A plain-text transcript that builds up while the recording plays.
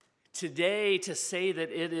Today, to say that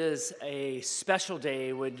it is a special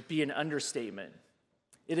day would be an understatement.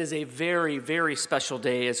 It is a very, very special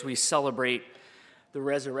day as we celebrate the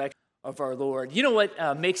resurrection of our Lord. You know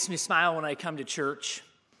what makes me smile when I come to church?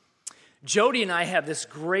 Jody and I have this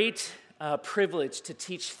great privilege to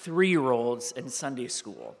teach 3-year-olds in Sunday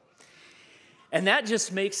school. And that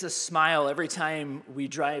just makes us smile every time we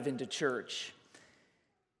drive into church.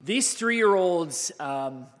 These 3-year-olds,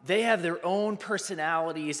 they have their own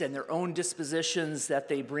personalities and their own dispositions that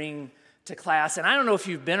they bring to class. And I don't know if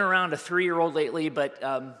you've been around a 3-year-old lately, but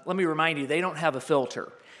let me remind you, they don't have a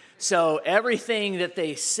filter. So everything that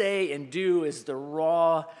they say and do is the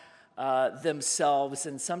raw themselves,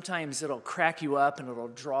 and sometimes it'll crack you up and it'll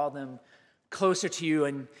draw them closer to you.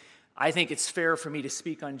 And I think it's fair for me to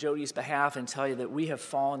speak on Jody's behalf and tell you that we have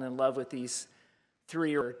fallen in love with these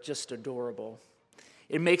 3-year-olds, just adorable.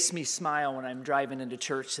 It makes me smile when I'm driving into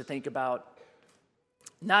church to think about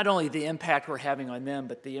not only the impact we're having on them,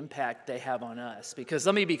 but the impact they have on us. Because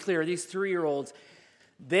let me be clear, these 3-year-olds,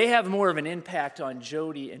 they have more of an impact on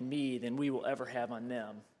Jody and me than we will ever have on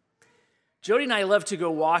them. Jody and I love to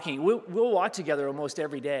go walking. We'll walk together almost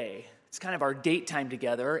every day. It's kind of our date time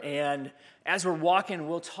together. And as we're walking,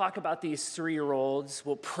 we'll talk about these 3-year-olds.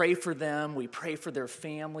 We'll pray for them. We pray for their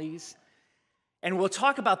families. And we'll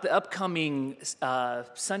talk about the upcoming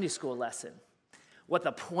Sunday school lesson, what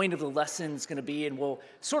the point of the lesson is going to be, and we'll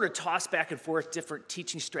sort of toss back and forth different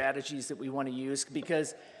teaching strategies that we want to use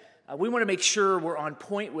because we want to make sure we're on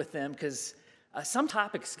point with them because some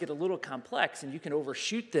topics get a little complex and you can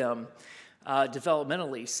overshoot them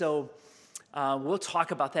developmentally. So we'll talk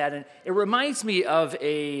about that. And it reminds me of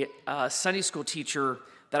a Sunday school teacher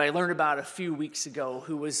that I learned about a few weeks ago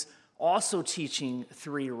who was also teaching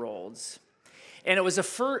 3-year-olds. And it was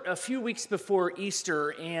a few weeks before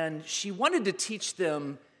Easter, and she wanted to teach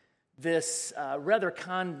them this rather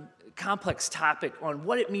complex topic on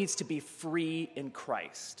what it means to be free in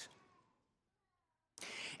Christ.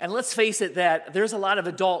 And let's face it, that there's a lot of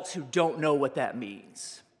adults who don't know what that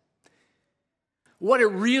means. What it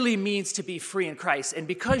really means to be free in Christ. And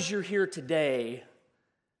because you're here today,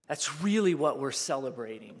 that's really what we're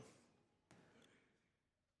celebrating.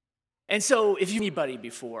 And so if you've anybody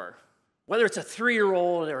before, whether it's a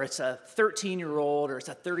 3-year-old or it's a 13-year-old or it's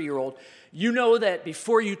a 30-year-old, you know that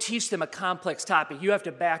before you teach them a complex topic, you have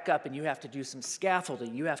to back up and you have to do some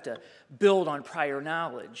scaffolding. You have to build on prior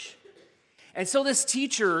knowledge. And so this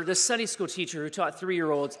teacher, this Sunday school teacher who taught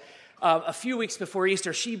 3-year-olds, a few weeks before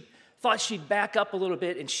Easter, she thought she'd back up a little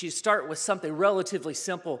bit and she'd start with something relatively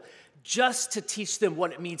simple just to teach them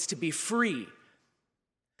what it means to be free.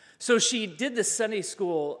 So she did this Sunday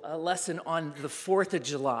school lesson on the 4th of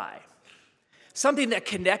July. Something that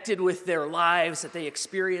connected with their lives that they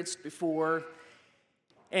experienced before.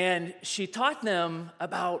 And she taught them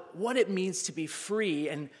about what it means to be free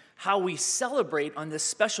and how we celebrate on this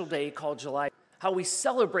special day called July, how we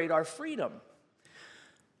celebrate our freedom.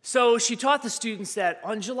 So she taught the students that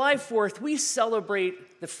on July 4th, we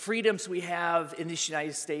celebrate the freedoms we have in this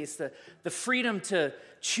United States, the freedom to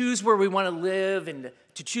choose where we want to live and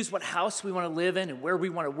to choose what house we want to live in and where we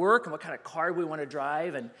want to work and what kind of car we want to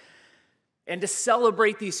drive. And to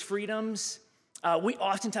celebrate these freedoms, we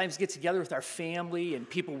oftentimes get together with our family and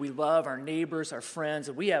people we love, our neighbors, our friends,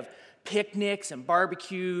 and we have picnics and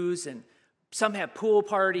barbecues, and some have pool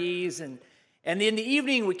parties, and in the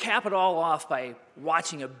evening we cap it all off by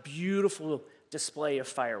watching a beautiful display of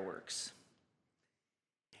fireworks.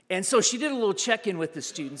 And so she did a little check-in with the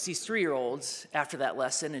students, these 3-year-olds, after that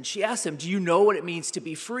lesson, and she asked them, "Do you know what it means to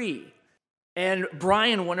be free?" And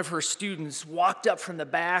Brian, one of her students, walked up from the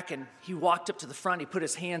back, and he walked up to the front. He put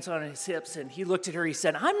his hands on his hips, and he looked at her. He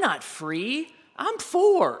said, "I'm not free. I'm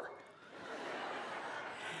 4."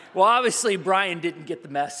 Well, obviously, Brian didn't get the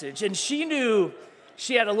message, and she knew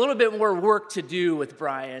she had a little bit more work to do with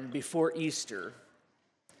Brian before Easter.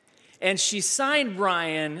 And she signed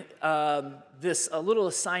Brian a little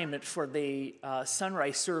assignment for the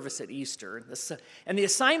sunrise service at Easter. And the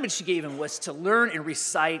assignment she gave him was to learn and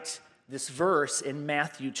recite this verse in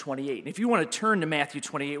Matthew 28. And if you want to turn to Matthew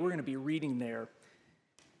 28, we're going to be reading there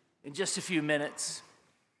in just a few minutes.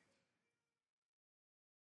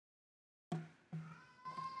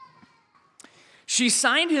 She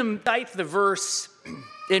signed him to cite the verse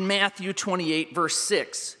in Matthew 28, verse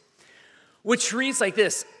 6, which reads like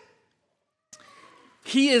this: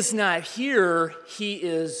 "He is not here, he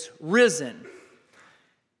is risen."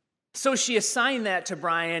 So she assigned that to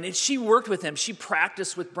Brian, and she worked with him. She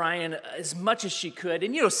practiced with Brian as much as she could.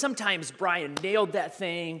 And, sometimes Brian nailed that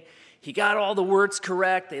thing. He got all the words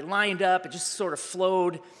correct. They lined up. It just sort of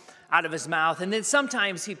flowed. out of his mouth. And then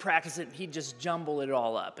sometimes he'd practice it, he'd just jumble it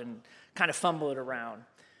all up and kind of fumble it around.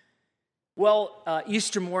 Well,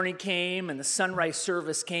 Easter morning came and the sunrise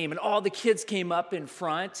service came and all the kids came up in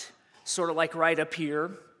front, sort of like right up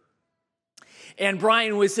here. And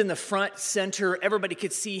Brian was in the front center. Everybody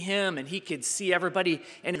could see him and he could see everybody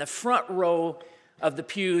in the front row of the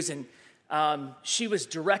pews. And she was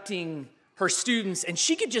directing her students, and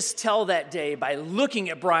she could just tell that day by looking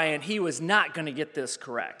at Brian, he was not going to get this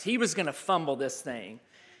correct. He was going to fumble this thing.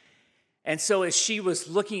 And so as she was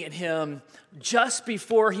looking at him, just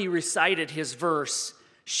before he recited his verse,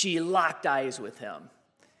 she locked eyes with him.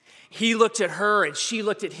 He looked at her, and she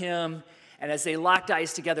looked at him, and as they locked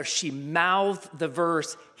eyes together, she mouthed the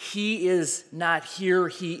verse, "He is not here,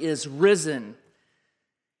 he is risen."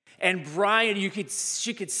 And Brian,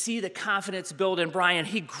 she could see the confidence build in Brian.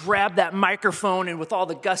 He grabbed that microphone, and with all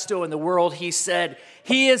the gusto in the world, he said,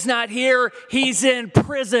 "He is not here, he's in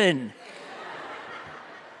prison."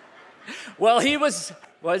 Well, he was,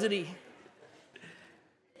 wasn't he?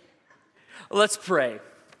 Let's pray.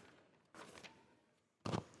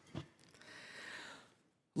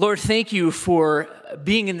 Lord, thank you for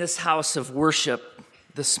being in this house of worship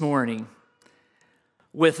this morning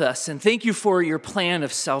with us. And thank you for your plan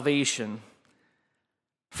of salvation,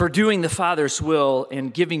 for doing the Father's will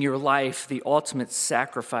and giving your life the ultimate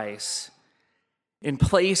sacrifice in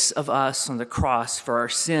place of us on the cross for our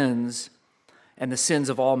sins and the sins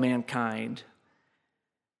of all mankind.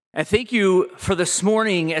 And thank you for this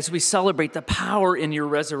morning as we celebrate the power in your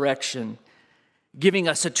resurrection, giving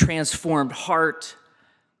us a transformed heart,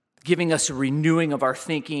 giving us a renewing of our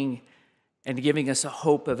thinking, and giving us a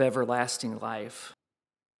hope of everlasting life.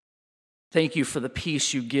 Thank you for the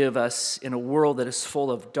peace you give us in a world that is full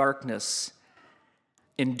of darkness,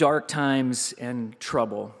 in dark times and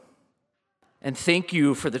trouble. And thank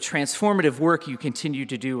you for the transformative work you continue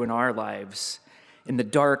to do in our lives, in the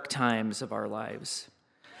dark times of our lives.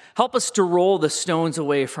 Help us to roll the stones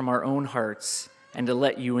away from our own hearts and to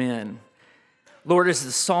let you in. Lord, as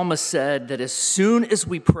the psalmist said, that as soon as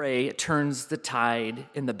we pray, it turns the tide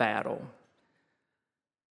in the battle.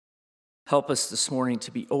 Help us this morning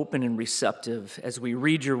to be open and receptive as we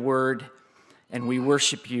read your word and we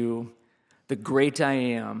worship you, the great I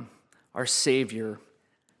am, our Savior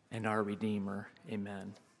and our Redeemer.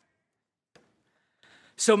 Amen.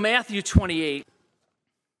 So Matthew 28,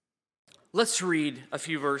 let's read a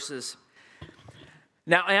few verses.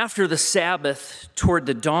 Now after the Sabbath, toward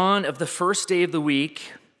the dawn of the first day of the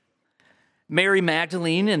week, Mary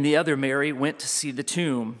Magdalene and the other Mary went to see the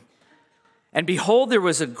tomb. And behold, there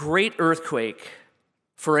was a great earthquake,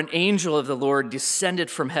 for an angel of the Lord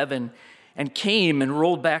descended from heaven and came and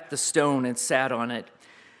rolled back the stone and sat on it.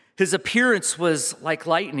 His appearance was like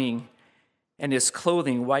lightning, and his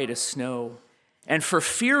clothing white as snow. And for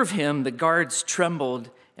fear of him, the guards trembled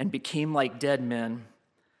and became like dead men.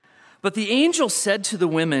 But the angel said to the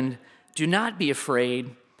women, "Do not be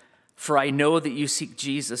afraid, for I know that you seek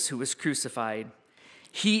Jesus who was crucified.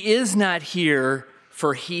 He is not here,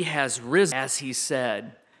 for he has risen, as he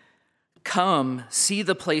said. Come, see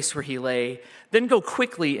the place where he lay. Then go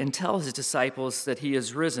quickly and tell his disciples that he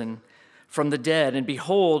is risen from the dead. And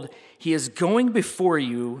behold, he is going before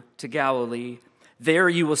you to Galilee. There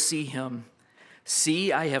you will see him.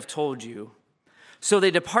 See, I have told you." So they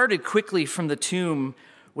departed quickly from the tomb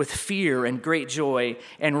with fear and great joy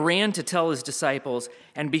and ran to tell his disciples.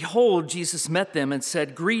 And behold, Jesus met them and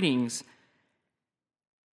said, "Greetings."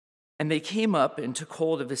 And they came up and took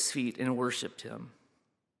hold of his feet and worshiped him.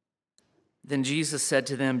 Then Jesus said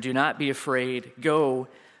to them, "Do not be afraid. Go,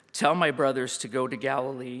 tell my brothers to go to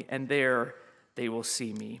Galilee, and there they will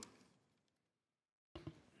see me."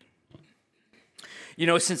 You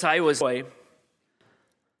know, since I was a boy,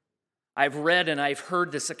 I've read and I've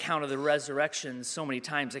heard this account of the resurrection so many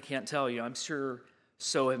times I can't tell you. I'm sure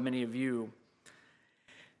so have many of you.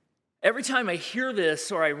 Every time I hear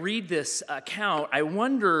this or I read this account, I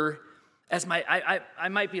wonder, I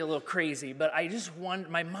might be a little crazy, but I just wonder,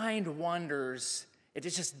 my mind wanders. It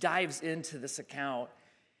just dives into this account.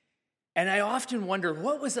 And I often wonder,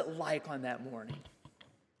 what was it like on that morning?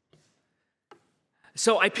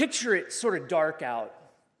 So I picture it sort of dark out.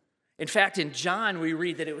 In fact, in John, we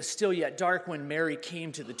read that it was still yet dark when Mary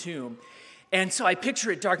came to the tomb. And so I picture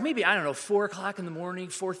it dark, maybe, 4 o'clock in the morning,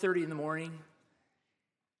 4:30 in the morning.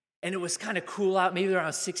 And it was kind of cool out, maybe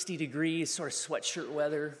around 60 degrees, sort of sweatshirt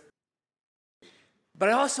weather. But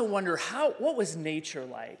I also wonder, what was nature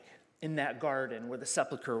like in that garden where the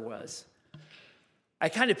sepulcher was? I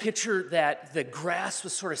kind of picture that the grass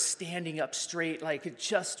was sort of standing up straight, like it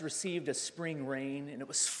just received a spring rain, and it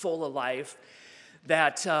was full of life.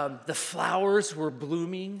 That the flowers were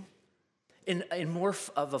blooming in more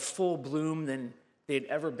of a full bloom than they'd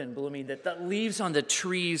ever been blooming, that the leaves on the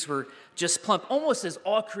trees were just plump, almost as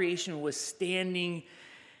all creation was standing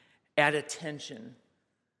at attention,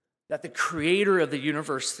 that the creator of the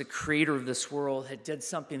universe, the creator of this world, had did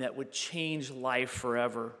something that would change life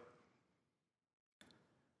forever.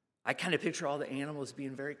 I kind of picture all the animals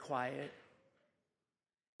being very quiet,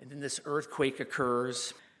 and then this earthquake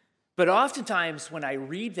occurs. But oftentimes when I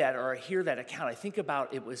read that or I hear that account, I think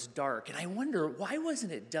about it was dark, and I wonder, why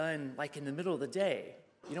wasn't it done like in the middle of the day?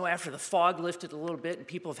 You know, after the fog lifted a little bit and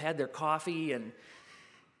people have had their coffee and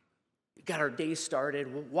got our day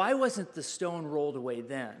started, why wasn't the stone rolled away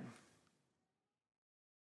then?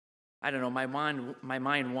 I don't know, my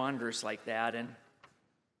mind wanders like that.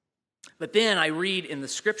 But then I read in the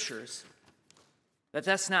scriptures that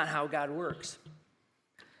that's not how God works.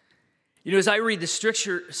 You know, as I read the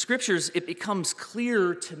scriptures, it becomes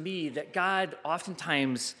clear to me that God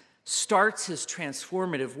oftentimes starts his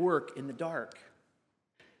transformative work in the dark,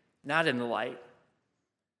 not in the light.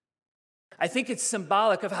 I think it's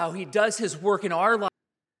symbolic of how he does his work in our life.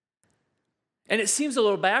 And it seems a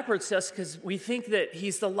little backwards to us because we think that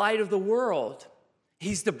he's the light of the world.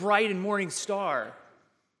 He's the bright and morning star.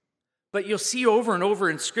 But you'll see over and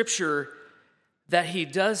over in Scripture that he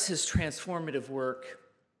does his transformative work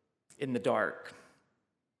in the dark.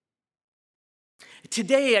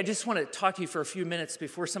 Today, I just want to talk to you for a few minutes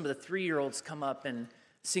before some of the 3-year-olds come up and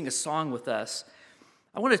sing a song with us.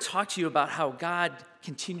 I want to talk to you about how God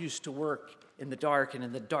continues to work in the dark and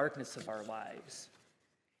in the darkness of our lives.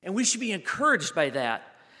 And we should be encouraged by that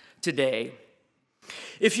today.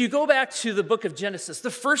 If you go back to the book of Genesis, the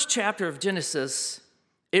first chapter of Genesis,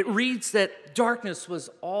 it reads that darkness was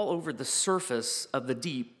all over the surface of the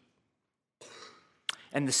deep.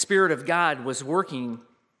 And the Spirit of God was working.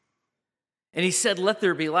 And he said, "Let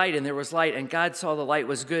there be light," and there was light. And God saw the light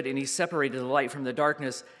was good, and he separated the light from the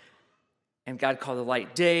darkness. And God called the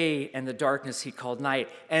light day, and the darkness he called night.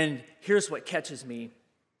 And here's what catches me.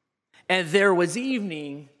 And there was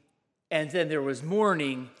evening, and then there was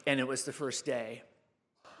morning, and it was the first day.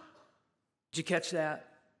 Did you catch that?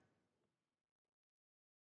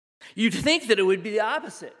 You'd think that it would be the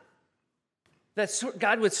opposite. That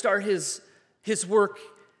God would start his work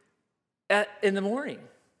in the morning.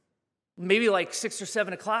 Maybe like 6 or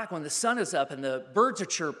 7 o'clock when the sun is up and the birds are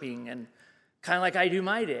chirping, and kind of like I do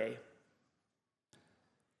my day.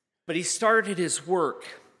 But he started his work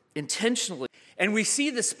intentionally. And we see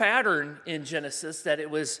this pattern in Genesis that it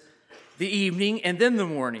was the evening and then the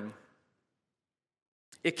morning.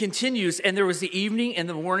 It continues, and there was the evening and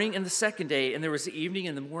the morning and the second day, and there was the evening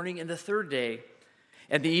and the morning and the third day,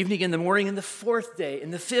 and the evening and the morning and the fourth day,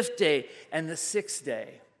 and the fifth day, and the sixth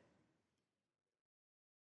day.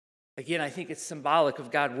 Again, I think it's symbolic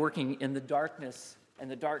of God working in the darkness and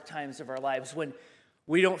the dark times of our lives when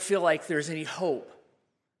we don't feel like there's any hope.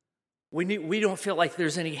 We don't feel like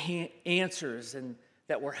there's any answers and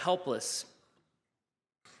that we're helpless.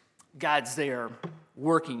 God's there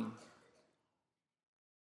working.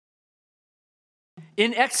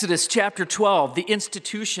 In Exodus chapter 12, the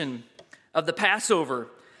institution of the Passover,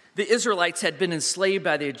 the Israelites had been enslaved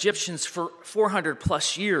by the Egyptians for 400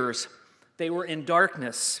 plus years. They were in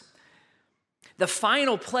darkness. The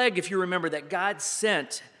final plague, if you remember, that God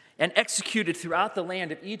sent and executed throughout the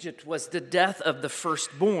land of Egypt was the death of the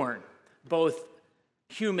firstborn, both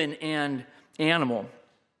human and animal.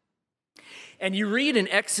 And you read in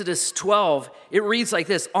Exodus 12, it reads like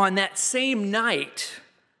this: "On that same night,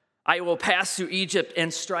 I will pass through Egypt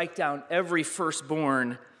and strike down every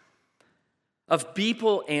firstborn of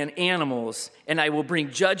people and animals, and I will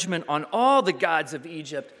bring judgment on all the gods of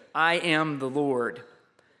Egypt. I am the Lord."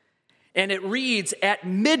 And it reads, "At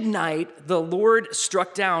midnight, the Lord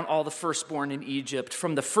struck down all the firstborn in Egypt,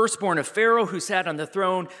 from the firstborn of Pharaoh who sat on the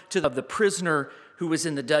throne to the prisoner who was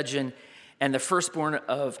in the dungeon, and the firstborn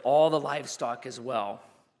of all the livestock as well."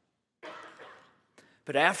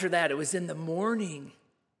 But after that, it was in the morning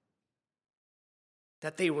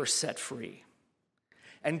that they were set free.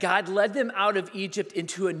 And God led them out of Egypt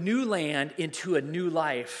into a new land, into a new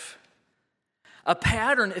life. A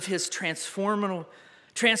pattern of his transformational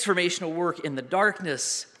work in the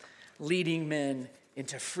darkness, leading men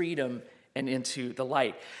into freedom and into the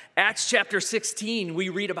light. Acts chapter 16, we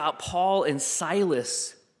read about Paul and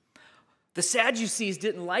Silas. The Sadducees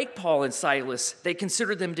didn't like Paul and Silas. They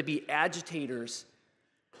considered them to be agitators,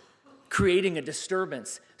 creating a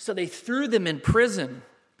disturbance. So they threw them in prison,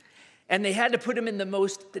 and they had to put them in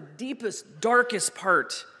the deepest, darkest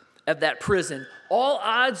part of that prison. All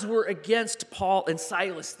odds were against Paul and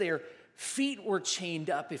Silas. Their feet were chained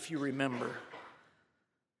up, if you remember.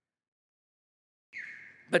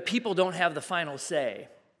 But people don't have the final say.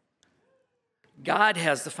 God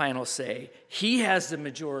has the final say. He has the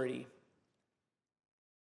majority.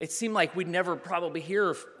 It seemed like we'd never probably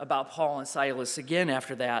hear about Paul and Silas again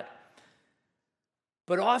after that.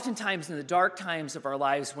 But oftentimes in the dark times of our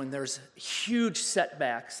lives, when there's huge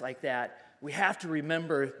setbacks like that, we have to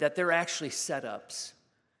remember that they're actually setups.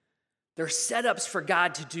 They're setups for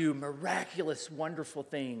God to do miraculous, wonderful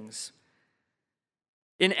things.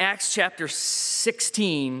 In Acts chapter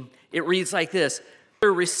 16, it reads like this: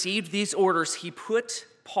 Peter received these orders. He put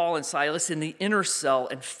Paul and Silas in the inner cell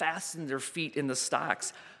and fastened their feet in the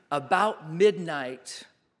stocks. About midnight,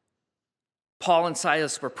 Paul and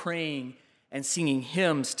Silas were praying and singing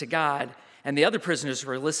hymns to God, and the other prisoners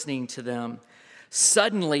were listening to them.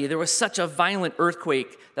 Suddenly, there was such a violent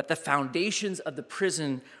earthquake that the foundations of the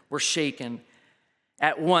prison were shaken.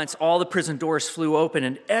 At once, all the prison doors flew open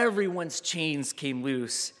and everyone's chains came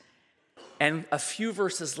loose. And a few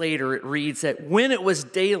verses later, it reads that when it was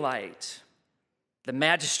daylight, the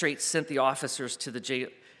magistrate sent the officers to the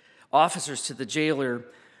jailer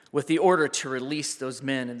with the order to release those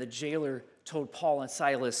men. And the jailer told Paul and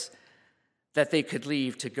Silas that they could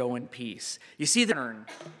leave to go in peace. You see the turn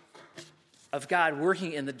of God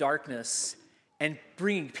working in the darkness and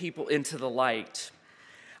bringing people into the light.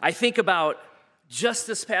 I think about just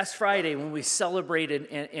this past Friday when we celebrated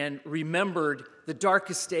and remembered the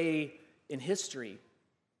darkest day in history,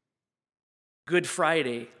 Good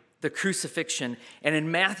Friday, the crucifixion. And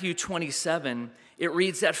in Matthew 27, it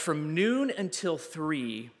reads that from noon until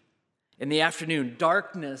 3 in the afternoon,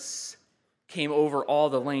 darkness came over all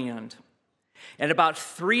the land. And about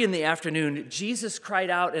 3 in the afternoon, Jesus cried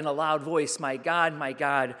out in a loud voice, my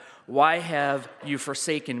God, why have you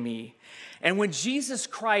forsaken me?" And when Jesus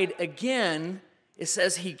cried again, it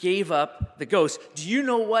says he gave up the ghost. Do you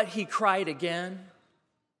know what he cried again?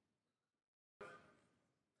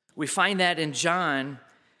 We find that in John,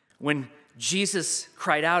 when Jesus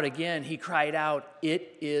cried out again, he cried out,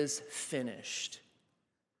 "It is finished."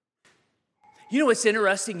 You know what's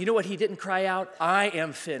interesting? You know what he didn't cry out? "I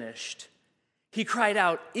am finished." He cried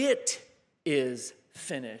out, "It is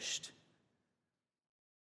finished."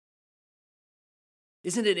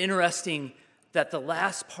 Isn't it interesting that the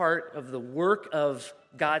last part of the work of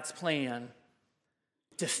God's plan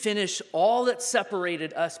to finish all that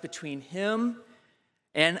separated us between him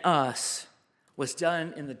and us was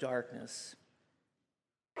done in the darkness?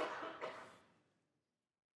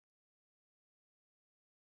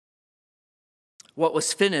 What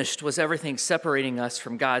was finished was everything separating us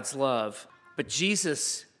from God's love. But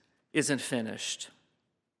Jesus isn't finished.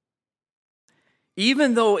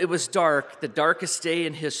 Even though it was dark, the darkest day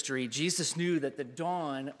in history, Jesus knew that the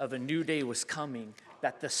dawn of a new day was coming,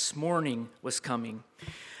 that this morning was coming.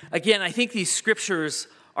 Again, I think these scriptures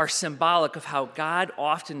are symbolic of how God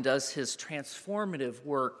often does his transformative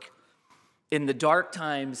work in the dark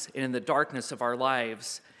times and in the darkness of our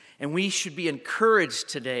lives. And we should be encouraged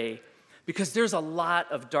today because there's a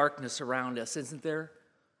lot of darkness around us, isn't there?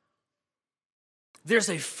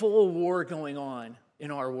 There's a full war going on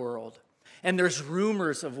in our world, and there's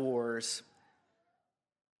rumors of wars.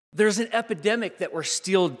 There's an epidemic that we're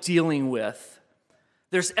still dealing with.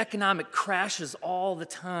 There's economic crashes all the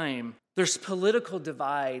time. There's political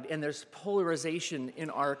divide, and there's polarization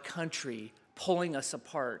in our country pulling us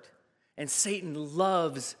apart. And Satan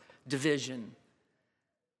loves division.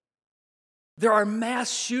 There are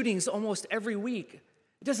mass shootings almost every week.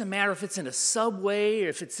 It doesn't matter if it's in a subway, or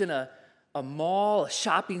if it's in a mall, a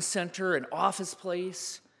shopping center, an office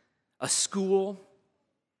place, a school.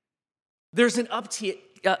 There's an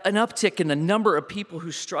uptick in the number of people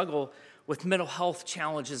who struggle with mental health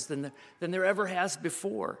challenges than there ever has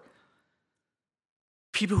before.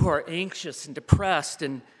 People who are anxious and depressed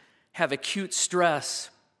and have acute stress.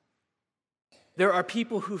 There are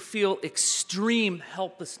people who feel extreme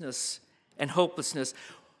helplessness and hopelessness.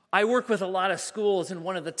 I work with a lot of schools, and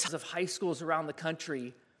one of the types of high schools around the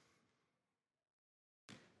country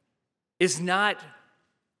is not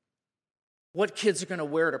what kids are going to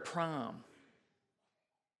wear to prom.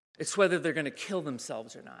 It's whether they're going to kill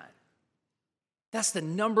themselves or not. That's the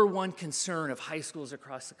number one concern of high schools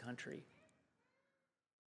across the country.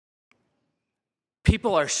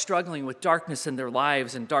 People are struggling with darkness in their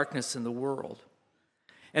lives and darkness in the world.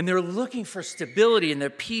 And they're looking for stability and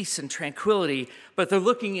their peace and tranquility, but they're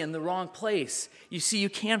looking in the wrong place. You see, you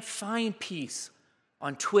can't find peace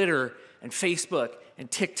on Twitter and Facebook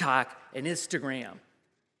and TikTok and Instagram.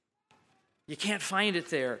 You can't find it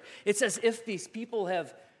there. It's as if these people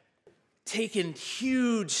have taken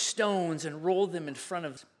huge stones and rolled them in front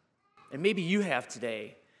of, and maybe you have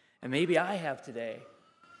today, and maybe I have today,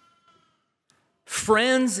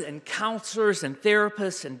 Friends and counselors and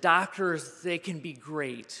therapists and doctors, they can be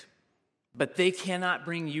great, but they cannot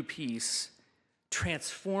bring you peace,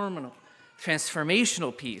 transformational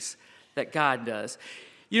peace that God does.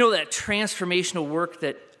 You know that transformational work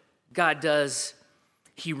that God does,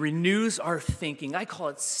 he renews our thinking. I call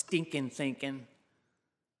it stinking thinking.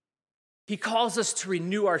 He calls us to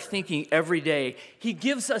renew our thinking every day. He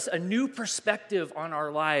gives us a new perspective on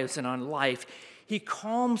our lives and on life. He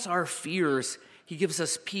calms our fears. He gives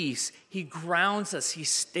us peace. He grounds us. He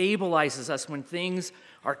stabilizes us when things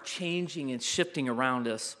are changing and shifting around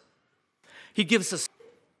us. He puts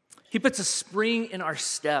a spring in our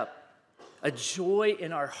step, a joy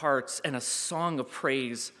in our hearts, and a song of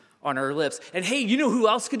praise on our lips. And hey, you know who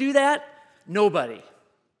else could do that? Nobody.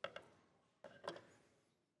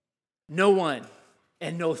 No one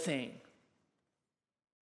and no thing.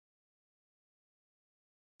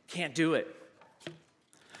 Can't do it.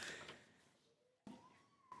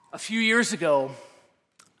 A few years ago,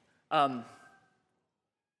 I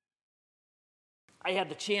had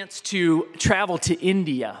the chance to travel to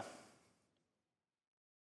India.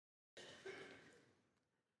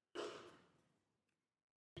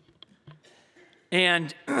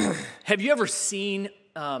 And have you ever seen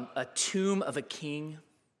a tomb of a king?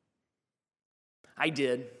 I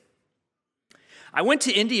did. I went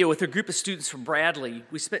to India with a group of students from Bradley.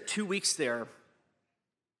 We spent 2 weeks there.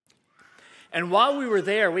 And while we were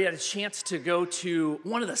there, we had a chance to go to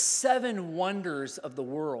one of the 7 wonders of the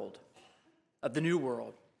world, of the New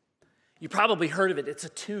World. You probably heard of it. It's a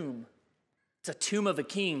tomb. It's a tomb of a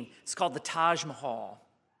king. It's called the Taj Mahal.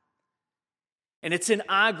 And it's in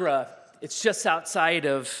Agra. It's just outside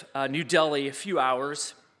of New Delhi, a few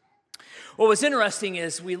hours. What was interesting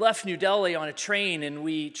is we left New Delhi on a train and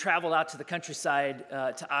we traveled out to the countryside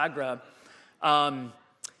to Agra.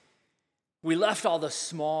 We left all the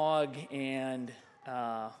smog and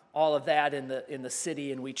all of that in the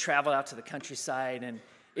city, and we traveled out to the countryside, and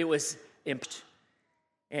it was empty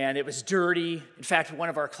and it was dirty. In fact, one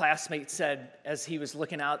of our classmates said, as he was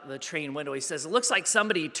looking out the train window, he says, "It looks like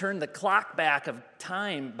somebody turned the clock back of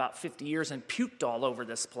time about 50 years and puked all over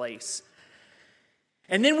this place."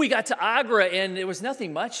 And then we got to Agra, and there was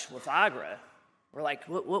nothing much with Agra. We're like,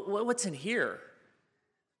 what's in here?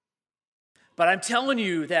 But I'm telling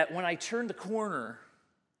you that when I turned the corner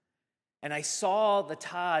and I saw the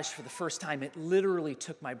Taj for the first time, it literally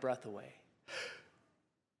took my breath away.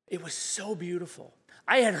 It was so beautiful.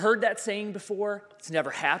 I had heard that saying before. It's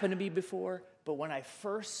never happened to me before. But when I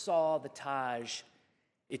first saw the Taj,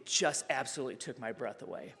 it just absolutely took my breath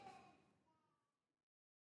away.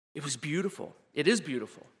 It was beautiful. It is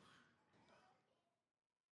beautiful.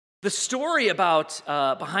 The story about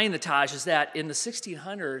behind the Taj is that in the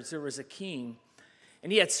 1600s, there was a king,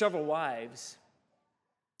 and he had several wives,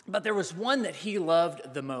 but there was one that he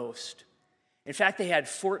loved the most. In fact, they had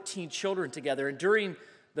 14 children together, and during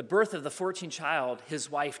the birth of the 14th child, his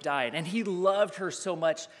wife died, and he loved her so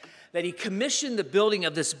much that he commissioned the building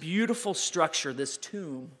of this beautiful structure, this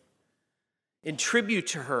tomb, in tribute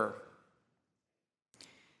to her.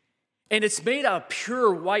 And it's made out of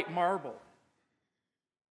pure white marble.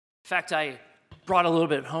 In fact, I brought a little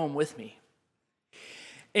bit home with me.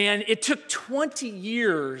 And it took 20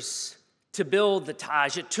 years to build the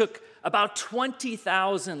Taj. It took about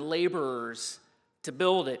 20,000 laborers to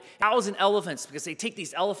build it. 1,000 elephants, because they take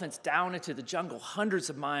these elephants down into the jungle hundreds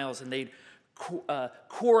of miles, and they'd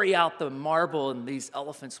quarry out the marble, and these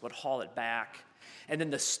elephants would haul it back. And then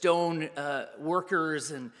the stone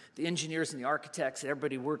workers and the engineers and the architects,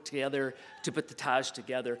 everybody worked together to put the Taj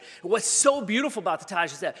together. What's so beautiful about the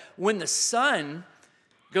Taj is that when the sun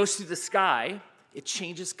goes through the sky, it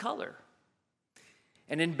changes color.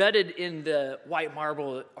 And embedded in the white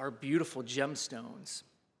marble are beautiful gemstones.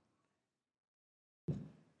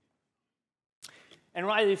 And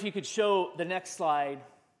Riley, if you could show the next slide,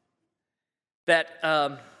 that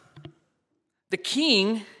the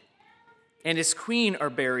king and his queen are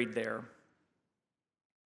buried there.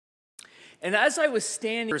 And as I was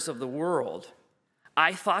standing of the world,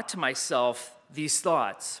 I thought to myself these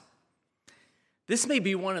thoughts. This may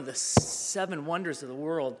be one of the 7 wonders of the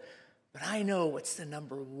world, but I know what's the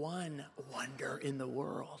number 1 wonder in the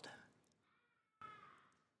world.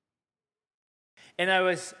 And I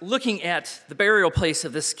was looking at the burial place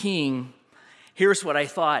of this king. Here's what I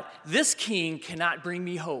thought. This king cannot bring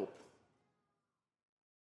me hope.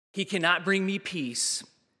 He cannot bring me peace.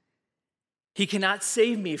 He cannot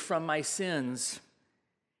save me from my sins.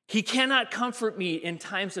 He cannot comfort me in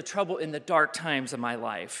times of trouble, in the dark times of my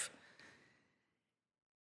life.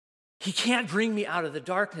 He can't bring me out of the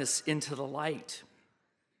darkness into the light.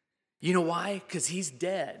 You know why? Because he's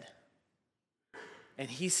dead. and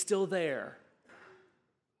he's still there.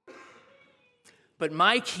 But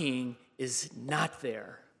my King is not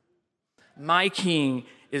there. My King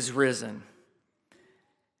is risen.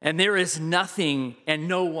 And there is nothing and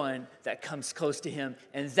no one that comes close to him.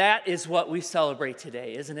 And that is what we celebrate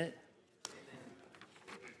today, isn't it?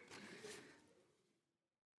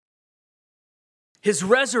 His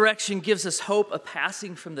resurrection gives us hope of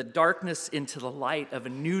passing from the darkness into the light of a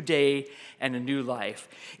new day and a new life.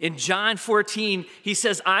 In John 14, he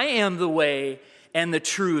says, I am the way and the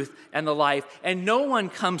truth and the life, and no one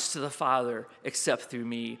comes to the Father except through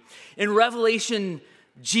me. In Revelation,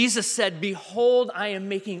 Jesus said, behold, I am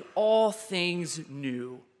making all things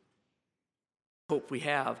new. Hope we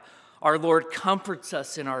have. Our Lord comforts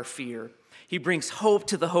us in our fear. He brings hope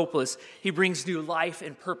to the hopeless. He brings new life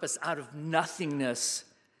and purpose out of nothingness.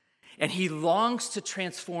 And he longs to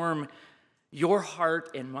transform your heart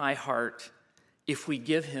and my heart if we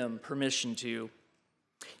give him permission to.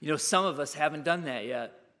 You know, some of us haven't done that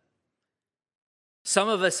yet. Some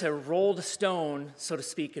of us have rolled a stone, so to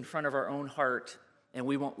speak, in front of our own heart, and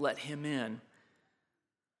we won't let him in.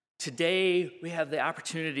 Today, we have the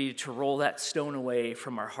opportunity to roll that stone away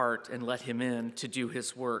from our heart and let him in to do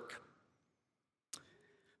his work.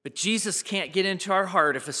 But Jesus can't get into our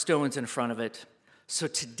heart if a stone's in front of it. So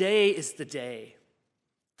today is the day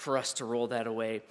for us to roll that away.